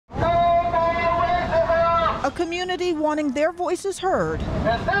A community wanting their voices heard. Is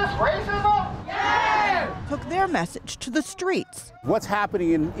this racism? Yeah! Took their message to the streets. What's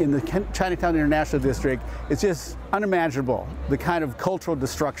happening in the Chinatown-International District is just unimaginable, the kind of cultural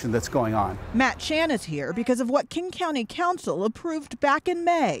destruction that's going on. Matt Chan is here because of what King County Council approved back in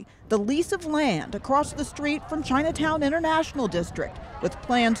May, the lease of land across the street from Chinatown-International District, with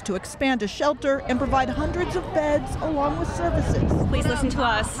plans to expand a shelter and provide hundreds of beds along with services. Please listen to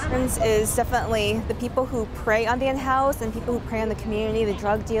us. Is definitely the people who prey on the in-house and people who prey on the community, the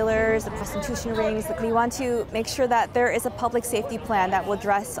drug dealers, the prostitution rings. We want to make sure that there is a public safety plan that will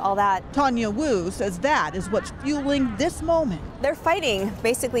address all that. Tanya Wu says that is what's fueling this moment. They're fighting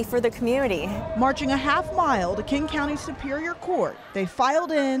basically for the community. Marching a half mile to King County Superior Court, they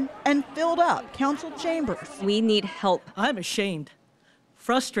filed in and filled up council chambers. We need help. I'm ashamed,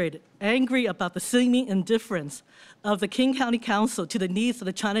 frustrated, angry about the seeming indifference of the King County Council to the needs of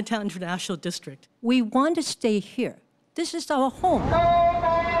the Chinatown-International District. We want to stay here. This is our home.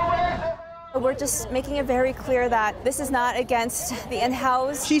 We're just making it very clear that this is not against the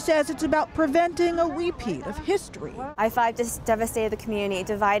in-house. She says it's about preventing a repeat of history. I-5 just devastated the community,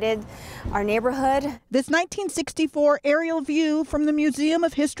 divided our neighborhood. This 1964 aerial view from the Museum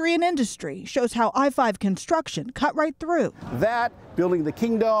of History and Industry shows how I-5 construction cut right through. That, building the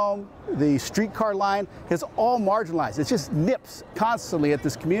Kingdom, the streetcar line, has all marginalized. It just nips constantly at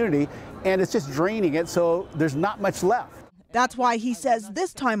this community, and it's just draining it, so there's not much left. That's why he says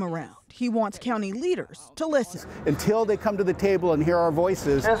this time around, he wants county leaders to listen. Until they come to the table and hear our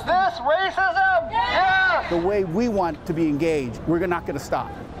voices. Is this racism? Yeah! The way we want to be engaged, we're not going to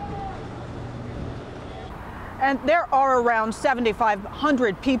stop. And there are around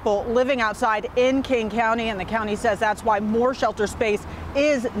 7,500 people living outside in King County, and the county says that's why more shelter space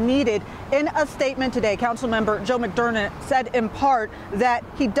is needed. In a statement today, Councilmember Joe McDermott said in part that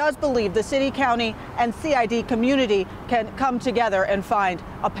he does believe the city, county, and CID community can come together and find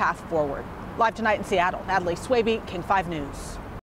a path forward. Live tonight in Seattle, Natalie Swaby, King 5 News.